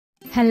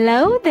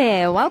Hello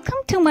there, welcome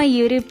to my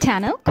YouTube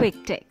channel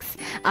Quick Tips.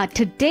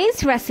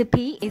 Today's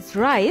recipe is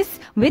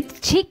rice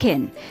with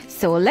chicken.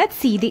 So let's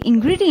see the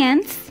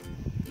ingredients.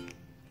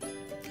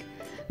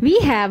 We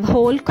have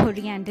whole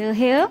coriander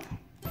here,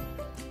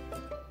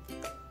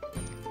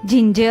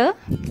 ginger,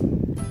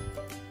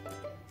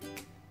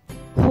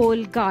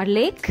 whole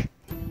garlic.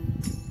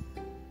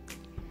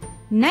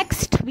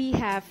 Next we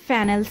have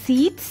fennel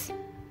seeds,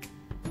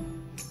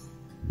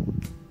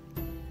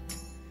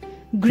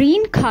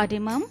 green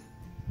cardamom.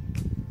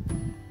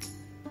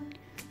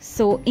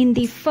 So in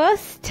the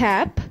first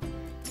step,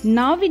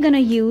 now we're going to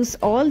use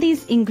all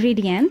these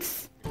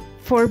ingredients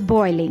for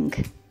boiling.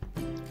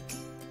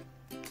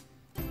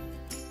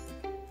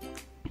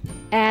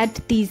 Add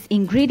these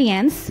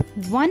ingredients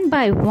one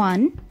by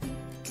one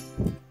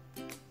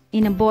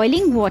in a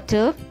boiling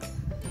water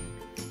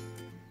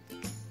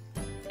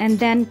and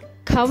then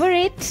cover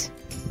it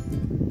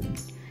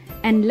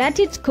and let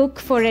it cook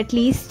for at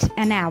least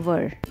an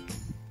hour.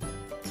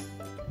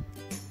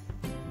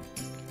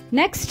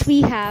 Next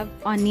we have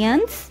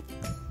onions,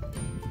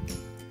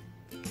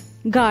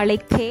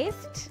 garlic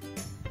paste,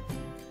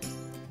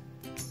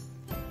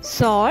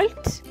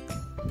 salt,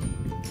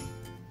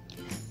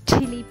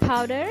 chili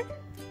powder,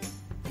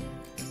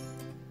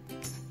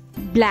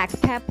 black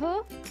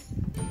pepper,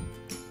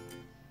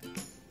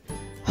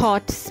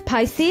 hot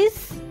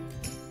spices,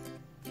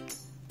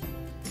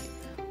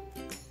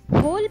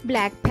 whole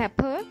black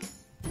pepper,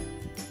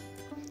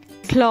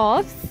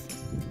 cloves,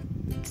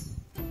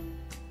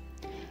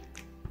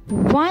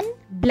 1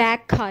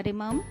 black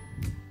cardamom,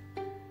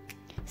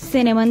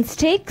 cinnamon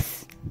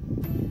sticks,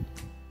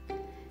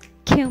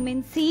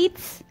 cumin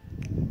seeds.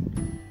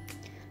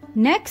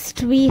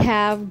 Next we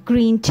have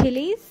green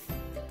chilies,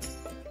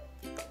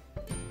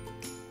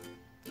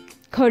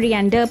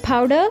 coriander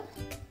powder.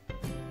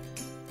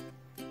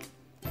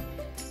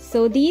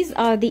 So these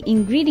are the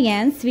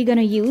ingredients we're going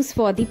to use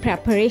for the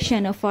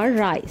preparation of our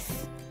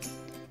rice.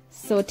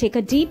 So take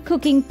a deep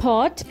cooking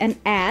pot and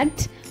add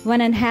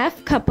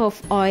 1.5 cup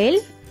of oil.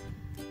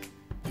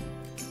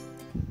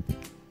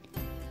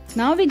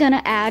 Now we're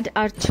gonna add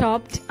our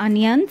chopped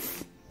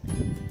onions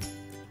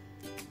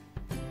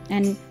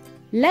and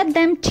let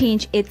them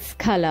change its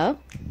color.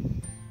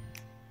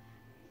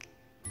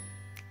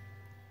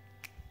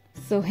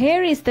 So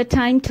here is the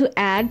time to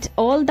add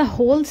all the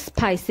whole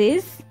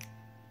spices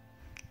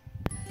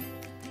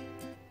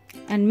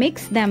and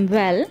mix them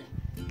well.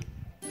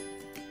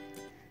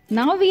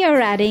 Now we are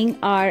adding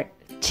our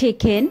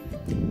chicken.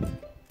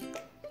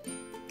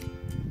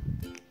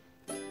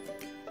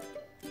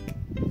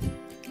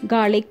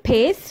 Garlic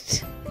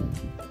paste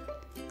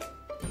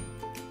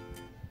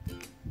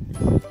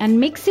and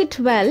mix it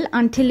well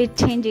until it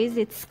changes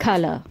its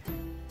color.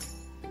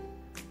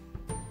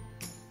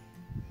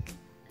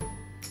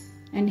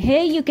 And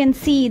here you can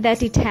see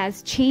that it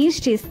has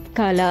changed its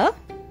color.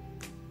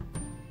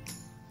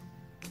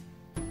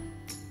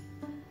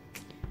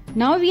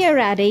 Now we are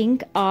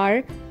adding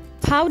our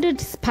powdered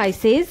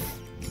spices.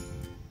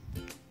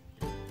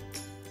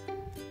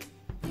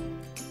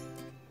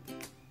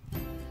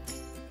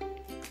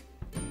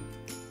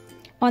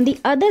 On the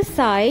other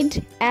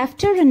side,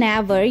 after an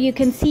hour, you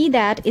can see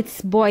that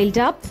it's boiled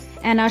up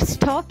and our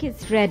stock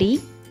is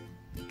ready.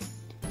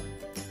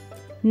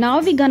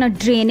 Now we're gonna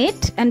drain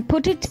it and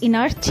put it in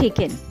our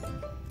chicken.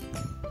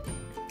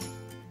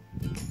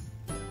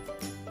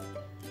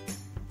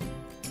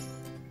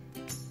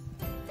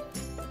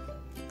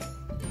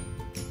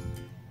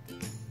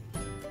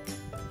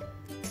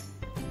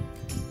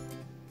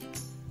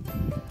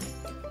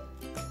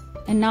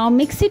 And now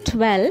mix it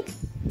well.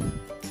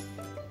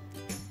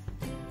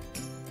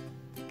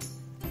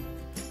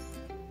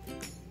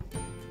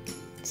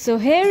 So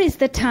here is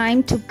the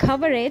time to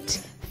cover it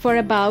for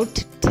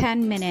about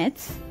 10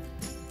 minutes.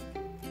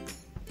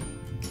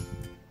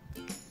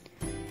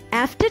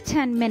 After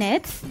 10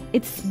 minutes,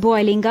 it's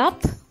boiling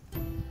up.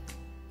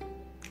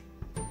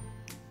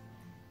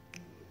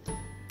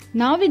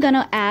 Now we're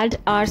gonna add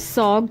our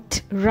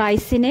soaked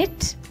rice in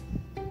it.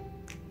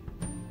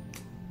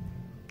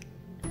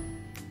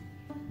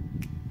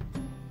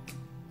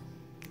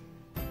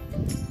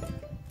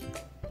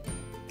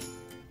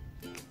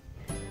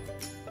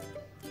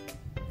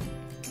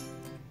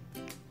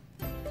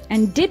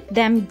 And dip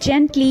them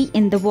gently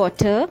in the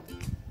water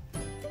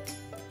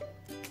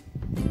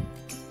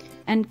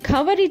and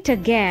cover it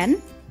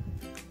again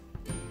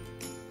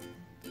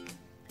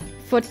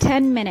for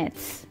 10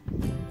 minutes.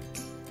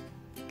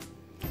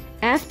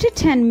 After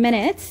 10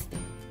 minutes,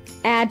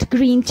 add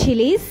green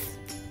chilies,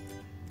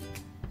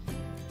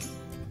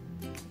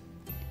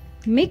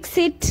 mix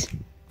it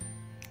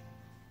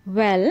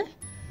well.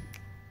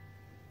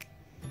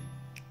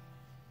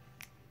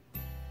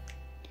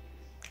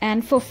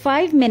 And for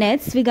 5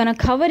 minutes, we're gonna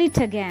cover it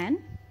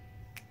again.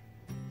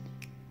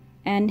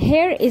 And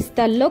here is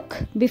the look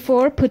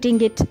before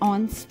putting it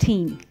on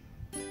steam.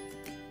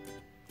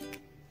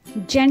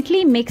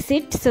 Gently mix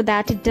it so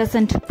that it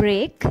doesn't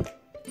break.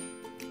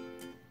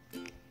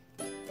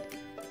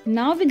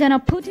 Now we're gonna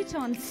put it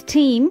on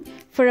steam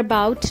for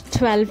about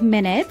 12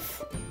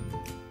 minutes.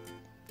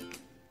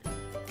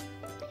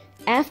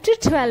 After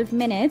 12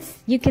 minutes,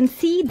 you can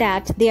see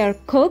that they are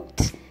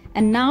cooked,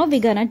 and now we're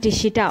gonna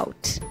dish it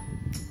out.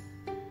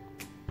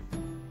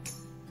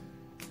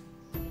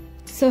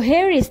 So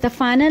here is the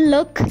final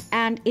look,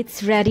 and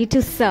it's ready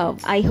to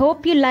serve. I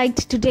hope you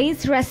liked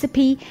today's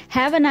recipe.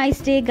 Have a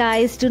nice day,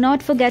 guys. Do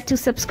not forget to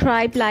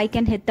subscribe, like,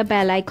 and hit the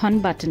bell icon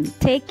button.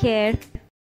 Take care.